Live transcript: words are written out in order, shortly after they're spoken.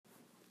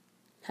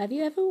Have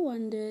you ever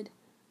wondered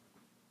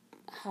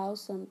how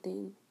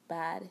something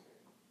bad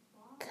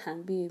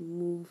can be a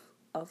move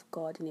of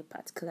God in a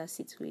particular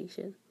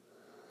situation?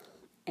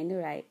 I know,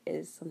 right?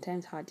 It's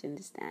sometimes hard to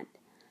understand.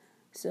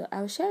 So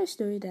I'll share a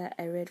story that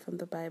I read from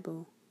the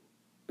Bible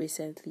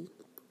recently,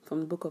 from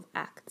the book of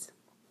Acts.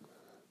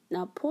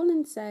 Now, Paul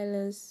and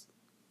Silas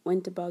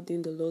went about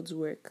doing the Lord's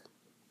work,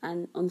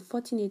 and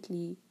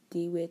unfortunately,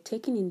 they were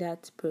taken in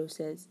that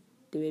process.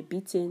 They were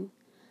beaten,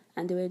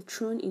 and they were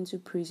thrown into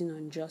prison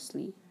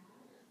unjustly,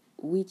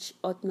 which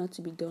ought not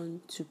to be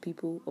done to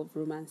people of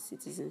Roman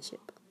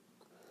citizenship.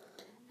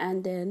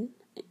 And then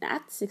in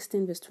Acts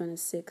 16, verse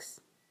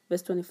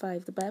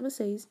 25, the Bible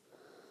says,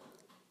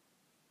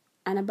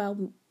 "And about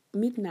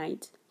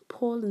midnight,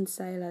 Paul and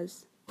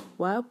Silas,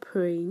 while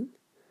praying,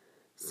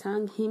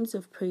 sang hymns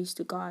of praise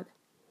to God,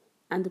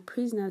 and the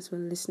prisoners were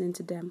listening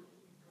to them.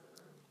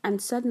 And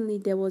suddenly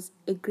there was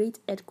a great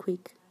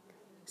earthquake,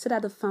 so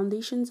that the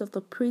foundations of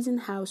the prison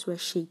house were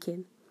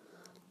shaken,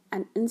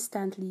 and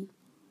instantly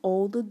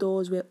all the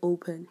doors were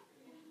open,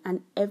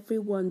 and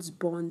everyone's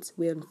bonds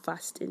were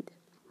unfastened.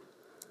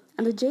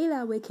 And the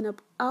jailer, waking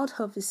up out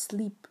of his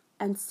sleep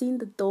and seeing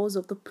the doors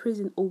of the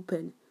prison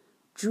open,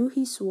 drew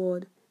his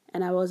sword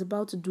and was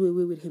about to do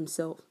away with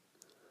himself,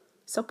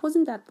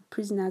 supposing that the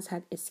prisoners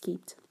had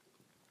escaped.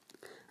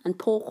 And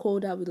Paul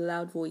called out with a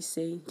loud voice,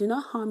 saying, Do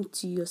not harm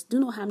to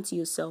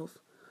yourself,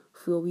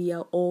 for we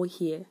are all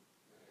here.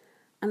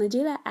 And the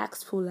jailer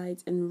asked for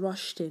light and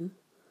rushed in,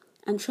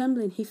 and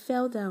trembling he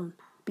fell down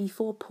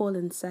before Paul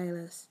and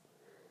Silas.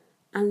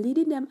 And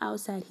leading them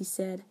outside, he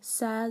said,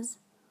 Sirs,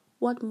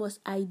 what must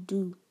I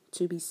do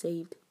to be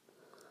saved?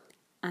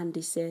 And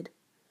they said,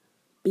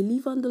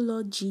 Believe on the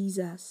Lord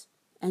Jesus,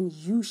 and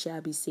you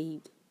shall be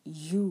saved,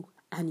 you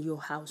and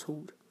your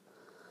household.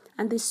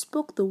 And they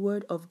spoke the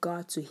word of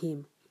God to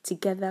him,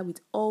 together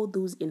with all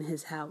those in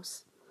his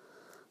house.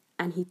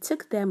 And he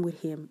took them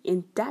with him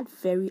in that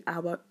very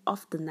hour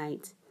of the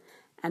night,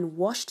 and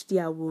washed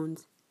their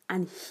wounds,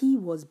 and he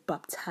was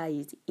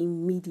baptized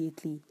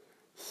immediately,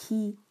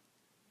 he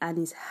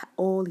and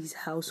all his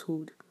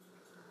household.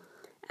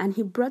 And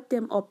he brought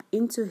them up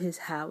into his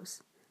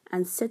house,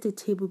 and set a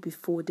table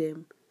before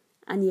them,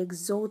 and he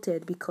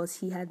exulted because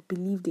he had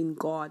believed in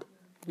God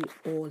with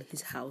all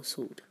his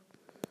household."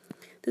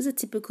 This is a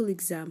typical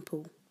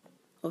example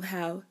of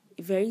how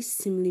a very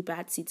similarly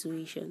bad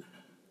situation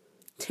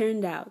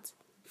turned out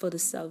for the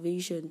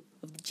salvation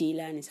of the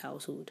jailer and his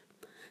household.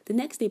 The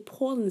next day,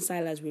 Paul and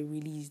Silas were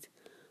released,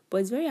 but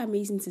it's very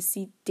amazing to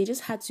see they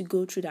just had to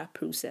go through that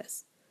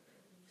process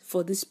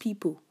for these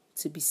people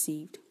to be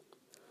saved.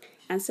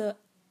 And so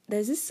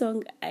there's this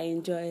song I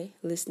enjoy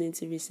listening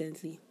to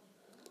recently.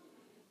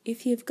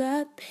 If you've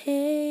got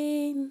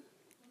pain,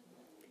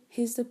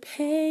 he's the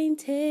pain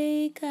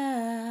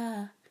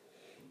taker.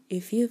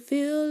 If you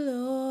feel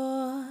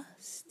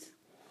lost,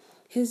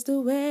 he's the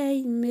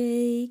way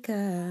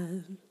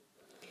maker.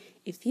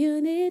 If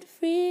you need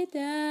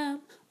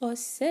freedom or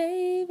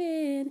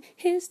saving,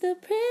 he's the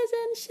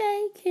prison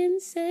shaking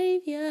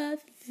savior.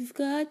 If you've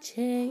got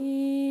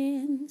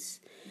chains,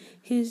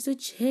 he's the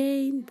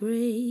chain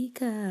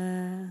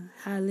breaker.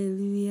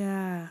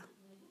 Hallelujah.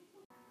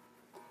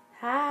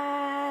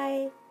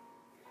 Hi,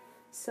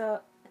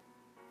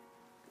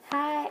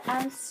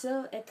 I'm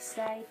so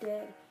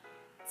excited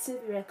to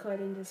be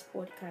recording this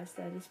podcast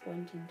at this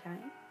point in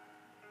time.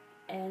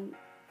 And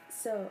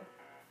so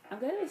I'm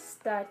going to be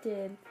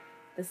starting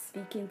the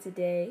speaking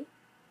today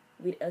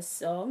with a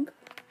song.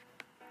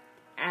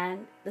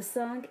 And the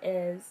song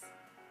is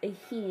a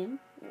hymn,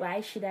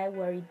 Why Should I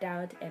Worry,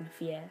 Doubt and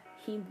Fear?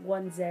 Hymn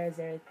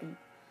 1003.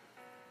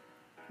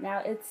 Now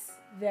it's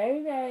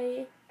very,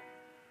 very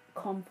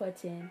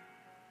comforting.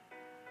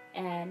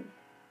 And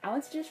I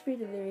want to just read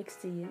the lyrics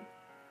to you.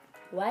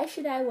 Why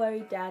should I worry,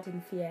 doubt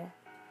and fear?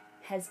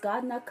 Has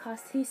God not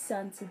caused his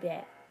son to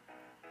bear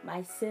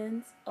my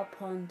sins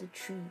upon the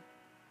tree?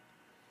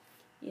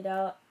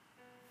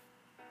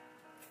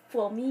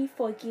 For me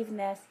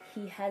forgiveness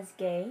he has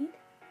gained,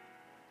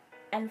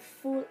 and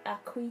full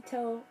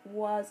acquittal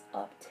was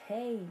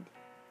obtained.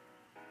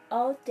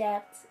 All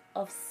debts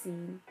of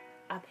sin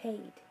are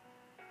paid.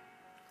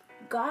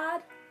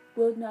 God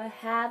will not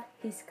have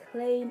his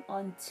claim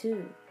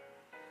unto,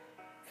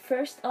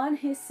 first on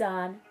his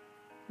son,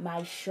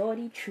 my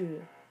surety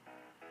true,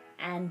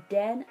 and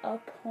then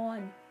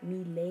upon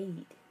me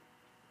laid.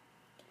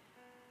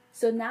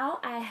 So now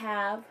I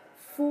have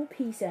full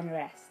peace and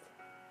rest.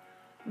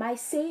 My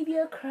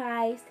Savior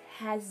Christ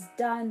has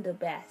done the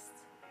best.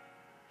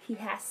 He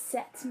has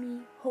set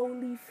me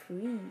wholly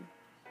free.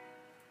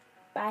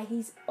 By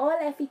his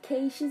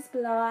all-efficacious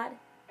blood,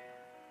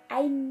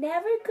 I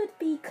never could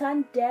be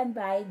condemned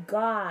by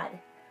God,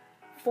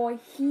 for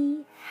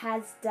he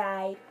has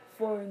died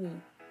for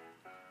me.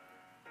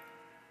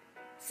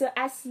 So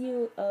as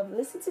you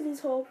listen to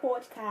this whole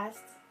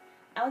podcast,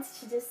 I want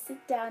you to just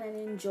sit down and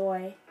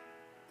enjoy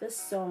the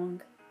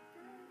song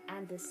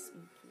and the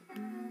speaking.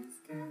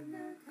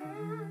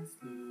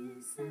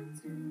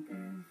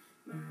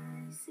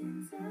 My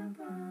sins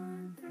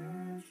upon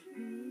the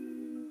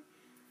tree,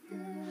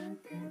 the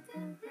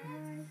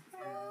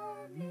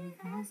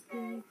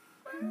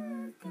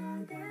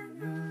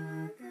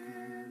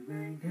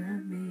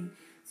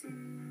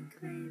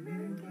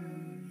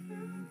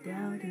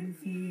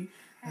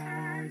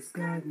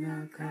God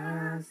now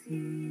cast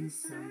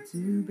his Son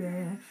to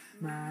bear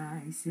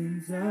my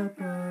sins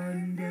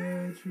upon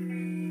the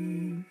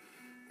tree.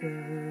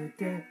 The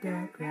debt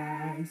that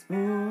Christ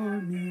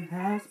for me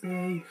has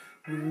paid,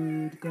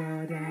 would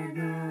God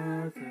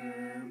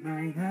another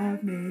might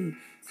have made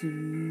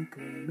to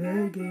claim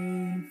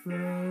again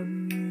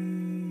from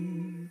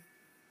me.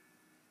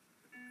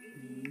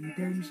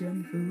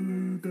 Redemption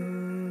through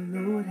the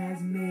Lord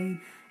has made,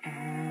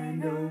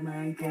 and all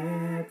my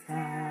debt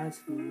has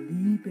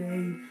fully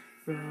paid.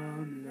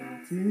 From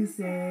love to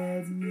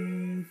set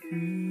me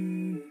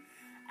free,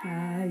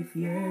 I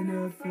fear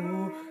not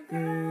for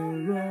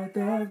the wrath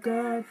of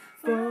God,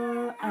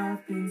 for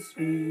I've been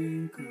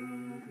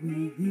sprinkled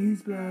with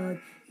his blood.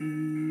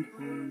 It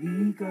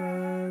wholly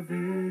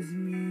covers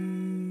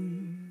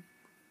me.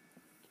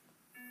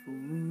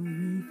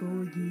 Fully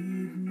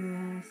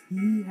forgiveness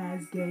he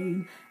has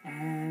gained,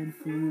 and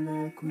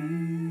full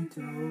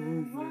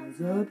acquittal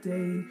was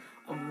obtained.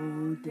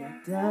 All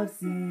debt of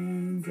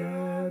sins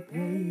are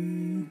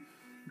paid.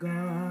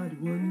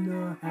 God would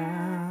not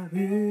have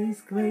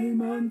his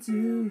claim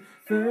unto,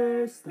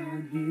 first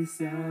on his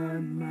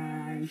Son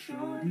my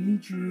surety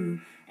true,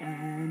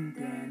 and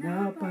then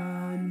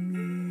upon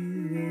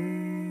me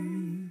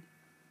laid.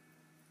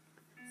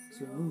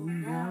 So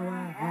now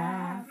I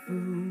have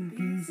full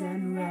peace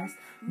and rest,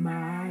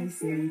 my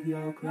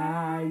Savior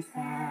Christ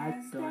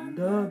has done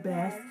the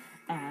best,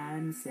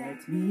 and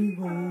set me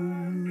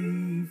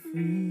wholly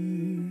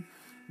free.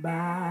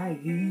 By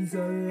his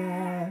own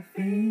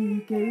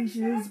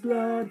efficacious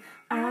blood,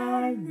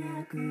 I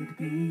never could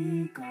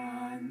be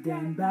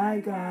condemned by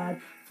God,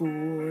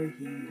 for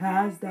he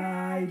has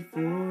died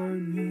for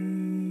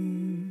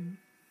me.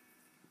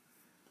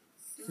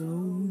 So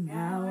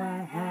now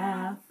I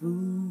have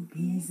full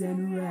peace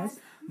and rest,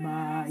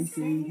 my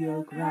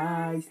Savior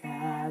Christ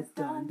has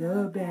done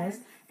the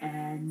best,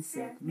 and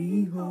set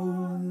me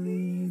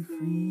wholly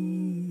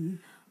free.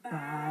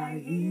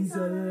 By his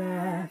own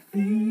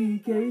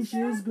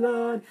efficacious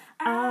blood,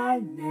 I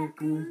never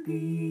could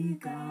be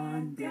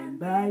condemned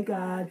by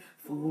God,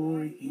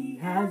 for he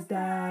has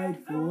died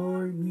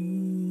for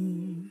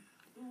me.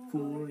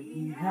 For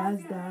he has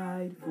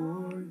died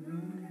for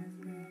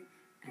me.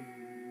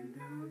 And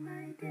all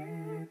my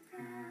debt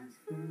has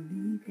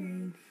fully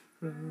paid,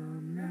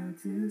 from now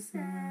to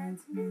set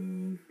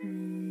me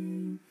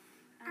free.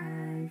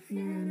 I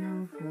fear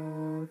no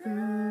for the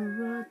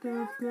wrath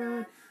of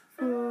God,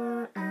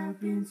 for I've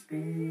been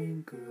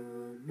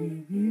sprinkled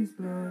with his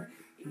blood.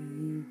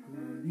 He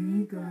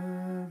wholly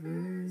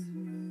covers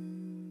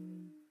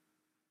me.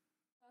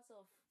 Because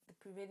of the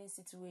prevailing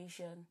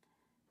situation,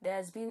 there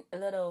has been a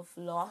lot of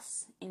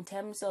loss in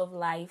terms of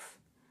life,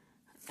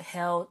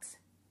 health,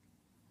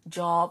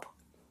 job.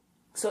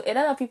 So a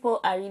lot of people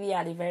are really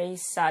at a very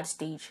sad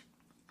stage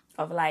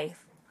of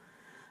life.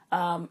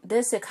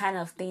 This is the kind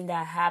of thing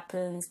that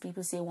happens,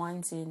 people say,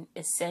 once in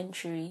a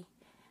century,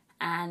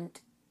 and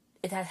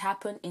it has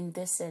happened in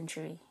this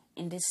century,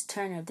 in this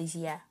turn of this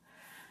year.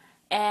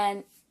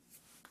 And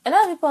a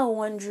lot of people are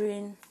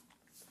wondering,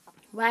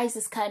 why is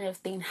this kind of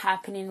thing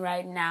happening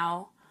right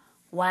now?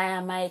 Why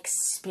am I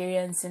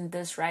experiencing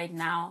this right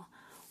now?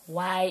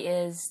 Why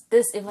is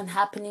this even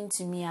happening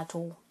to me at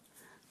all?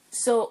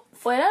 So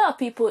for a lot of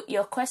people,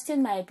 your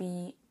question might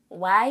be,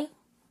 why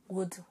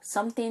would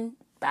something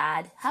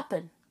bad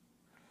happen?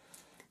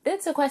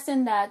 That's a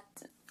question that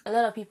a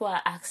lot of people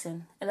are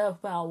asking, a lot of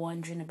people are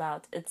wondering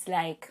about. It's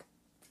like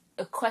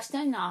a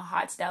question in our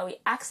hearts that we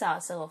ask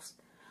ourselves,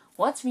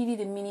 what's really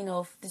the meaning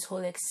of this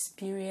whole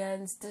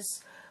experience,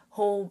 this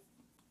whole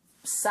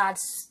sad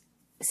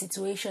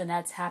situation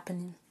that's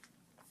happening?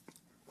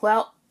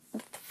 Well, the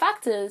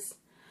fact is,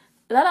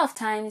 a lot of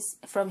times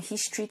from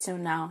history till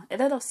now, a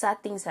lot of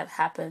sad things have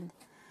happened.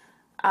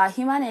 Our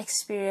human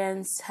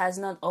experience has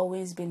not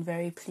always been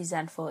very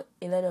pleasant for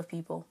a lot of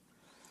people.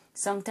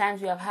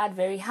 Sometimes we have had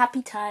very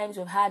happy times,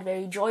 we've had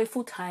very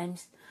joyful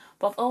times,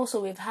 but also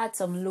we've had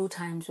some low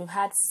times, we've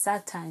had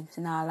sad times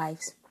in our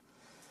lives.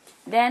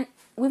 Then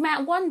we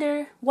might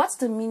wonder, what's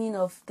the meaning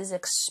of this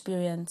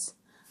experience?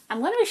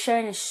 I'm going to be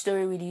sharing a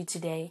story with you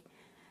today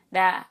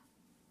that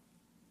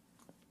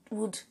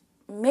would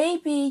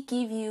maybe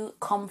give you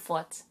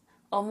comfort,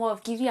 or more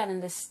of give you an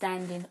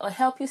understanding, or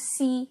help you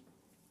see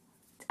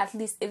at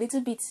least a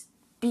little bit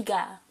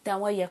bigger than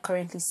what you're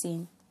currently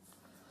seeing.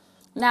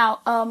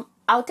 Now,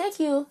 I'll take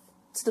you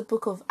to the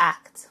book of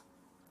Acts.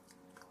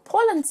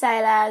 Paul and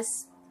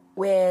Silas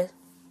were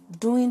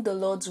doing the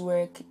Lord's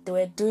work. They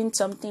were doing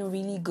something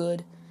really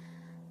good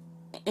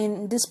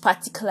in this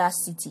particular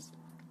city.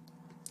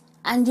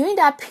 And during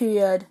that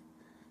period,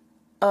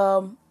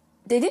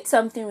 they did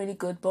something really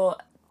good,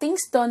 but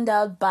things turned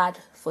out bad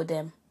for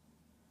them.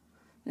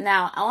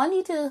 Now, I want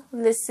you to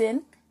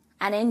listen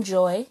and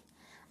enjoy,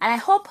 and I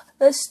hope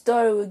this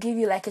story will give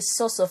you like a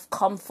source of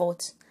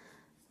comfort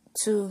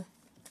to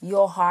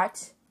your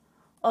heart,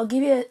 or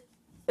give you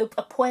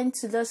a point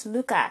to just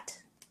look at,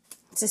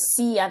 to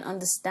see and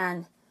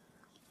understand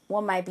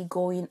what might be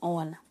going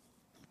on.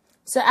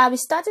 So I'll be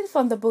starting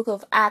from the book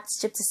of Acts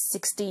chapter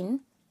 16,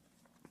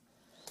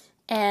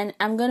 And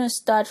I'm going to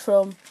start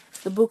from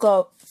the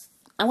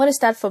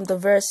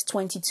verse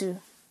 22.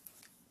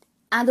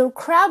 And the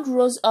crowd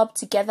rose up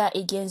together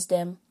against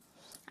them,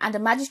 and the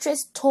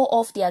magistrates tore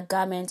off their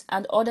garments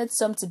and ordered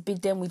some to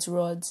beat them with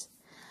rods.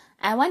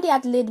 And when they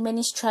had laid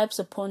many stripes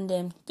upon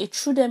them, they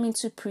threw them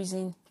into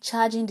prison,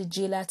 charging the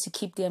jailer to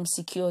keep them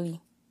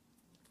securely.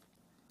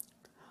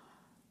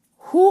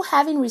 Who,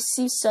 having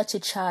received such a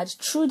charge,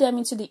 threw them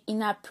into the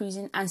inner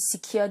prison and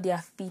secured their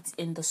feet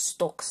in the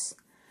stocks.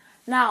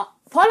 Now,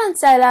 Paul and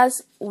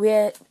Silas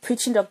were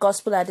preaching the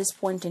gospel at this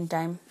point in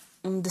time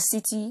in the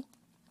city.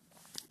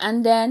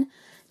 And then,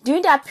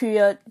 during that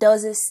period, there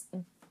was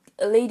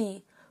a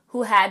lady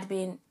who had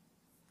been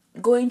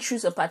going through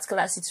a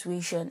particular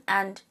situation.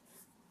 And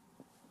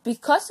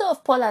because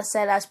of Paul and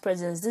Silas'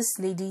 presence, this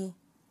lady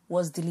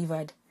was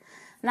delivered.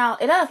 Now,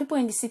 a lot of people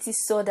in the city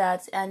saw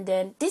that, and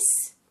then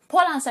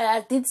Paul and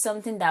Silas did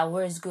something that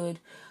was good,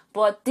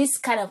 but this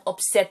kind of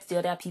upset the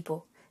other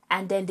people.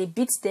 And then they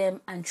beat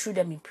them and threw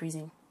them in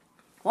prison.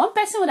 One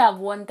person would have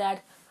wondered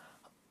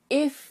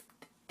if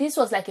this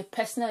was like a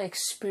personal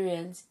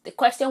experience. The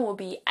question would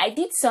be, I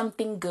did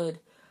something good.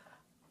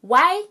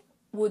 Why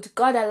would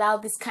God allow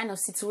this kind of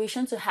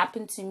situation to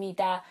happen to me,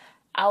 that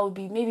I will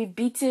be maybe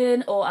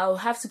beaten or I will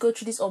have to go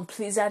through this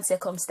unpleasant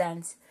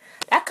circumstance?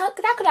 That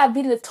could have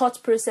been the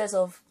thought process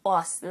of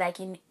us, like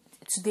in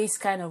today's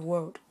kind of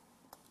world.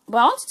 But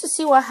I want you to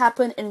see what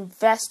happened in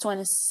verse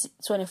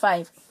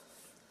 25.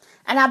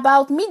 And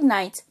about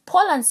midnight,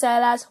 Paul and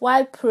Silas,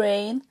 while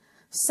praying,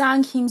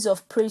 sang hymns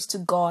of praise to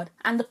God,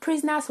 and the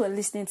prisoners were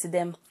listening to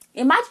them.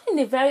 Imagine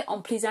a very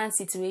unpleasant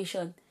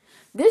situation.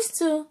 These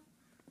two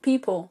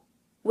people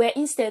were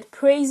instead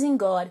praising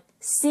God,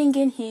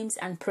 singing hymns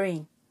and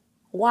praying.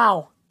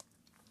 Wow.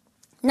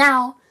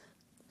 Now,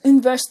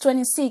 in verse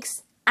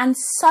 26, and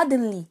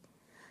suddenly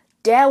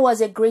there was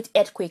a great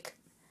earthquake,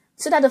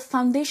 so that the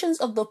foundations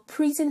of the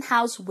prison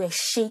house were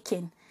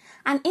shaken.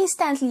 And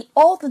instantly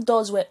all the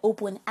doors were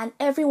opened and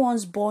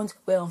everyone's bonds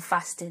were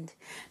unfastened.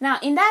 Now,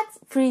 in that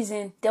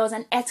prison, there was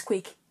an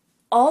earthquake.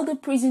 All the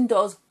prison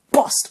doors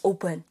burst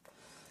open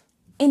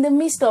in the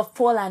midst of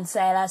Paul and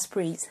Silas'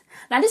 praise.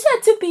 Now, these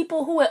were two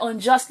people who were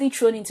unjustly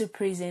thrown into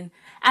prison.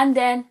 And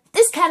then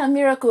this kind of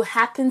miracle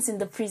happens in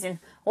the prison.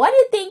 What do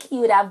you think you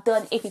would have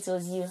done if it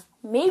was you?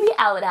 Maybe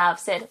I would have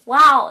said,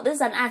 wow, this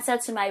is an answer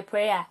to my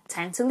prayer.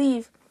 Time to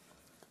leave.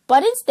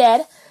 But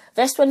instead,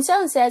 verse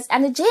 27 says,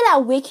 and the jailer,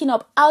 waking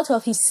up out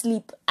of his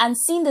sleep and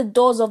seeing the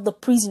doors of the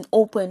prison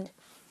opened,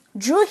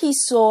 drew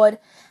his sword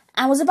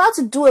and was about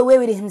to do away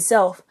with it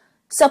himself,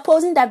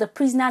 supposing that the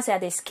prisoners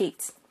had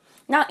escaped.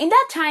 Now, in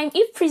that time,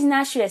 if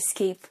prisoners should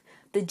escape,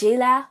 the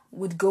jailer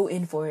would go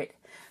in for it.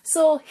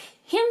 So,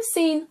 him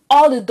seeing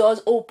all the doors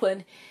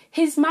open,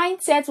 his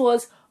mindset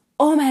was,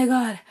 oh my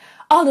God,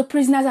 all the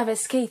prisoners have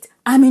escaped.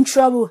 I'm in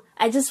trouble.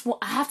 I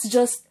have to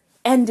just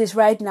end this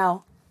right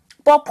now.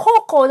 But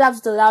Paul called out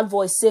with a loud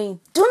voice, saying,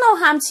 do no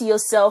harm to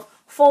yourself,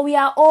 for we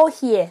are all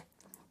here.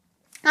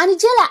 And the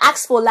jailer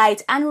asked for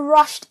light and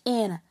rushed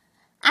in.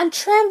 And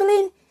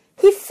trembling,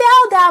 he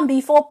fell down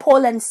before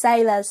Paul and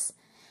Silas.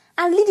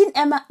 And leading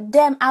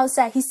them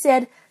outside, he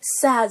said,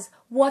 sirs,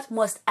 what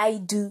must I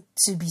do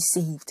to be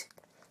saved?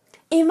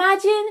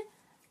 Imagine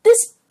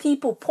these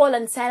people, Paul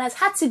and Silas,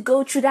 had to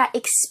go through that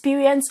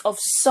experience of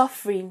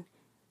suffering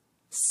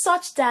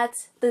such that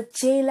the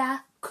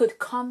jailer could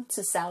come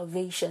to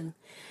salvation.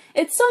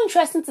 It's so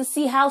interesting to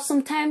see how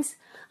sometimes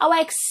our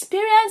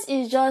experience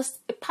is just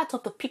a part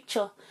of the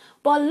picture.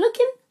 But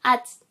looking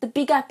at the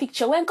bigger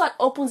picture, when God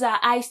opens our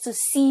eyes to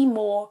see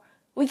more,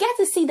 we get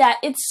to see that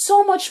it's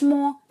so much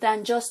more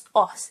than just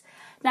us,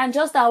 than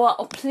just our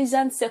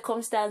unpleasant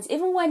circumstance,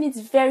 even when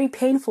it's very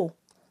painful.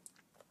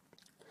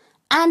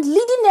 And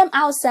leading them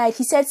outside,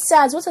 he said,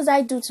 sirs, what must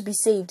I do to be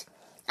saved?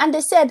 And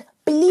they said,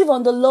 believe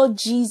on the Lord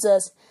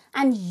Jesus,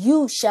 and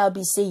you shall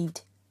be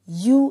saved,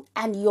 you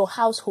and your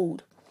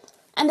household.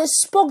 And they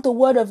spoke the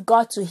word of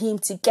God to him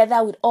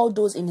together with all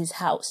those in his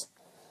house.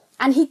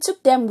 And he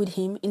took them with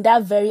him in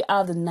that very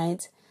hour of the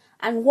night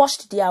and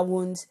washed their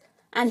wounds.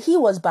 And he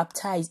was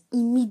baptized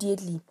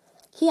immediately,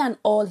 he and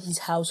all his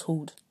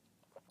household.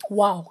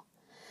 Wow.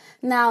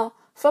 Now,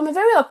 from a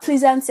very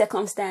unpleasant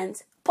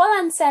circumstance, Paul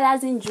and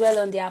Silas didn't dwell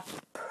on their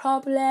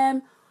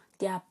problem,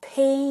 their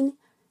pain,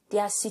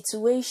 their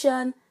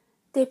situation.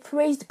 They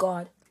praised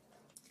God.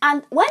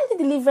 And when the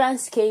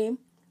deliverance came,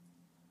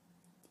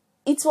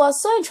 it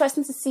was so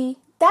interesting to see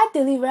that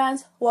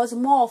deliverance was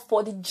more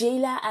for the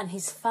jailer and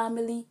his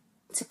family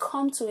to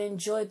come to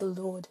enjoy the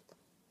Lord.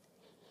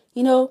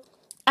 You know,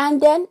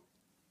 and then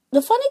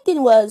the funny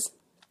thing was,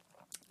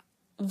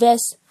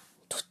 verse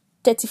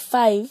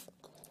 35,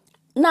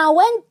 now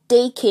when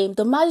day came,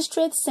 the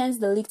magistrate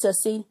sent the lictor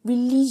saying,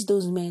 release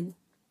those men.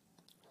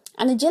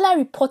 And the jailer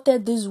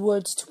reported these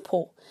words to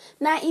Paul.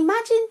 Now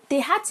imagine they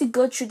had to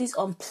go through this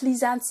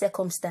unpleasant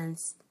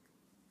circumstance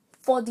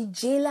for the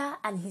jailer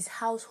and his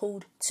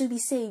household to be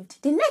saved.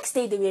 The next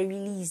day they were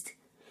released.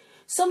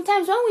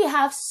 Sometimes when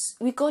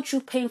we go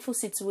through painful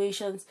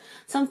situations,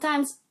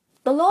 sometimes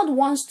the Lord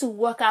wants to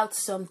work out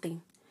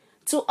something.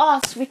 to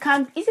us, we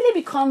can easily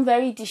become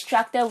very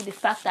distracted with the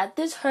fact that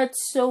this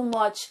hurts so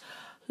much.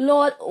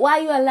 Lord, why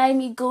you allow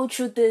me go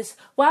through this?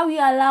 Why will you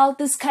allow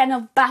this kind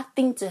of bad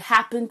thing to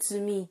happen to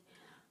me?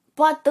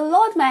 But the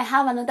Lord might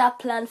have another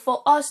plan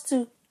for us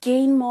to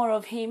gain more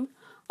of Him,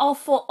 or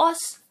for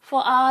us,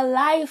 for our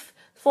life,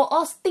 for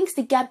us, things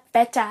to get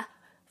better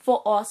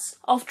for us,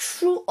 or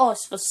through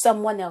us for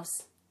someone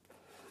else.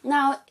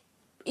 Now,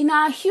 in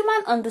our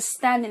human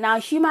understanding, our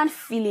human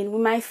feeling,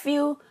 we might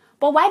feel,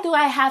 but why do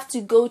I have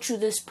to go through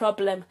this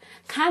problem?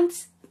 Can't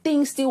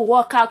things still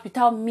work out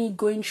without me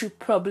going through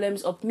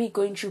problems or me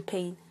going through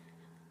pain?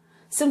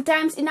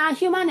 Sometimes in our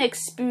human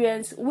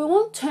experience, we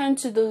won't turn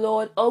to the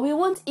Lord, or we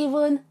won't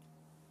even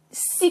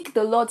seek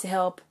the Lord's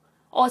help,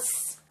 or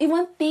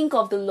even think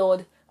of the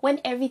Lord when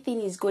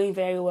everything is going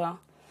very well.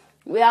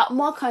 We are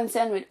more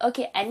concerned with,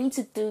 okay, I need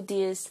to do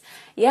this.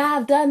 Yeah,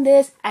 I've done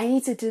this. I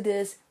need to do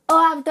this. Oh,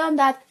 I've done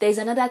that. There's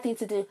another thing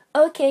to do.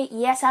 Okay,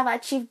 yes, I've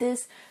achieved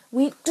this.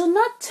 We do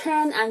not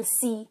turn and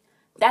see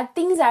that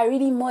things are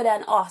really more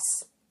than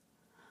us.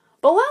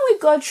 But when we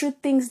go through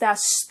things that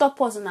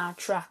stop us in our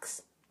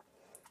tracks,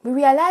 we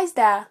realize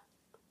that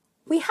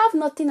we have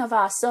nothing of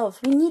ourselves.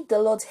 We need the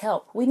Lord's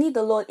help. We need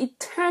the Lord. It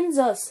turns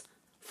us,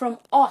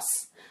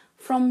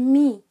 from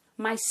me,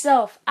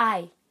 myself,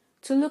 I,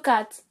 to look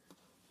at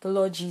the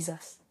Lord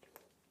Jesus.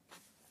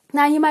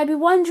 Now you might be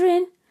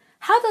wondering,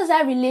 how does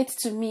that relate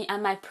to me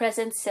and my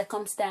present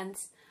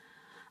circumstance?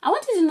 I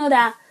want you to know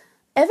that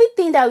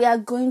everything that we are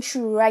going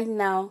through right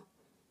now,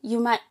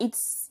 it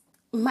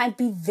might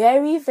be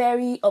very,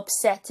 very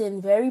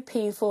upsetting, very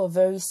painful, or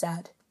very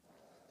sad.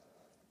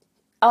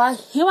 Our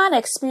human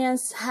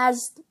experience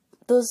has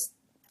those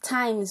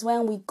times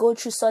when we go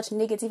through such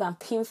negative and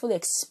painful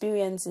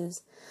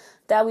experiences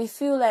that we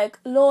feel like,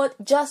 Lord,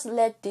 just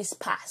let this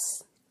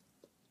pass.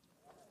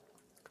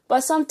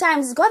 But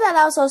sometimes God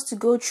allows us to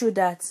go through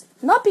that,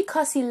 not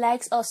because He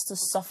likes us to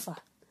suffer,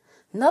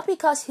 not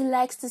because He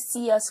likes to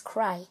see us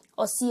cry,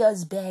 or see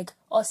us beg,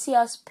 or see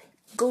us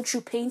go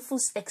through painful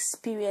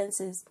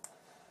experiences.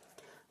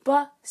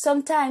 But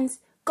sometimes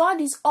God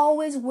is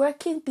always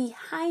working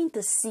behind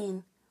the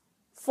scene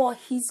for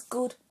His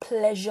good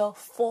pleasure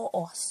for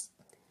us.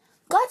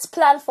 God's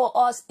plan for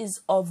us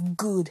is of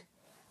good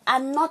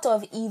and not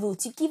of evil,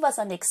 to give us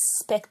an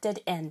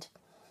expected end.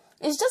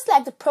 It's just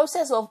like the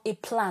process of a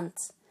plant.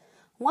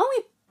 When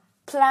we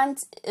plant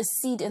a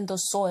seed in the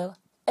soil,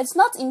 it's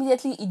not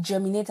immediately it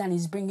germinates and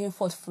is bringing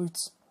forth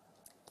fruits.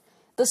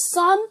 The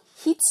sun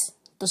hits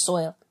the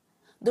soil,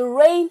 the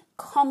rain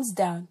comes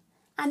down,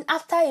 and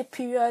after a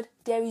period,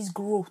 there is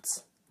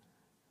growth.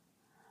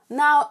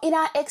 Now, in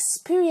our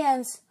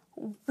experience,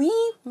 we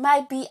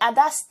might be at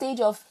that stage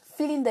of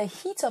feeling the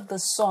heat of the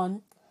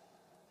sun,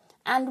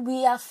 and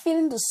we are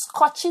feeling the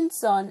scorching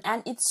sun,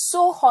 and it's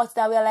so hot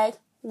that we're like,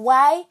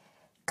 why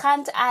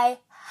can't I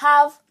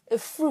have a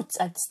fruit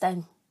at this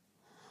time?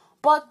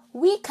 But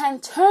we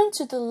can turn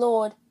to the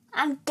Lord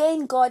and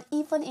gain God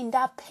even in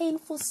that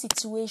painful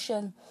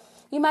situation.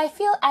 You might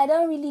feel, I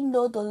don't really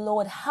know the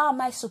Lord. How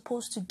am I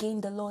supposed to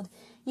gain the Lord?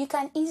 You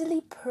can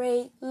easily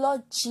pray,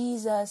 Lord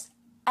Jesus,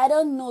 I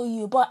don't know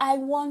you, but I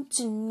want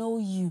to know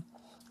you.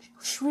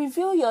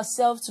 Reveal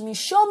yourself to me.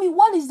 Show me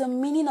what is the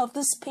meaning of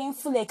this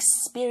painful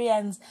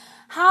experience.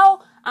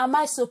 How am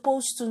I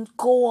supposed to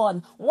go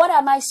on? What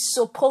am I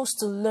supposed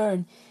to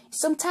learn?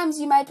 Sometimes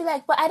you might be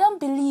like, but I don't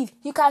believe.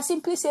 You can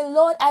simply say,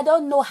 Lord, I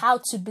don't know how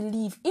to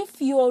believe.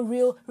 If you are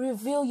real,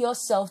 reveal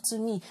yourself to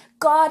me.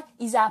 God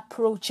is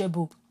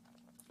approachable.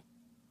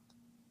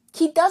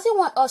 He doesn't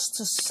want us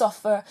to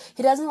suffer.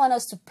 He doesn't want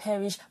us to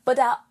perish, but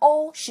that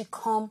all should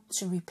come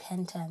to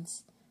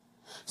repentance.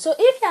 So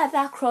if you're at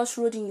that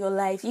crossroad in your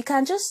life, you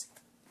can just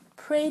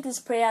pray this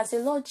prayer and say,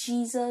 Lord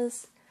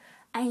Jesus,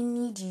 I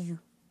need you.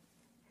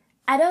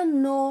 I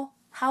don't know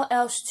how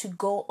else to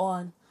go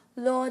on.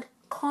 Lord,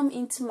 come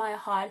into my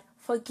heart,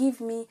 forgive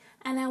me,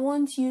 and I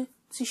want you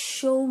to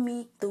show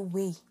me the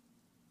way.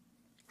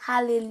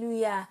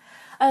 Hallelujah.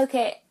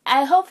 Okay,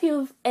 I hope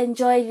you've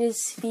enjoyed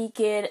this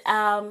speaking.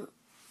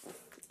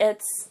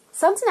 It's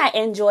something I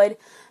enjoyed,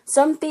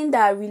 something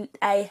that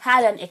I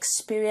had an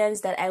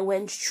experience that I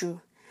went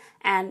through,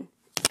 and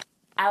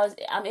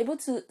I'm able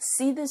to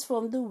see this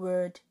from the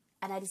Word,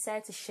 and I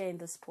decided to share in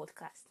this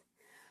podcast.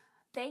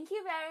 Thank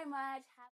you very much.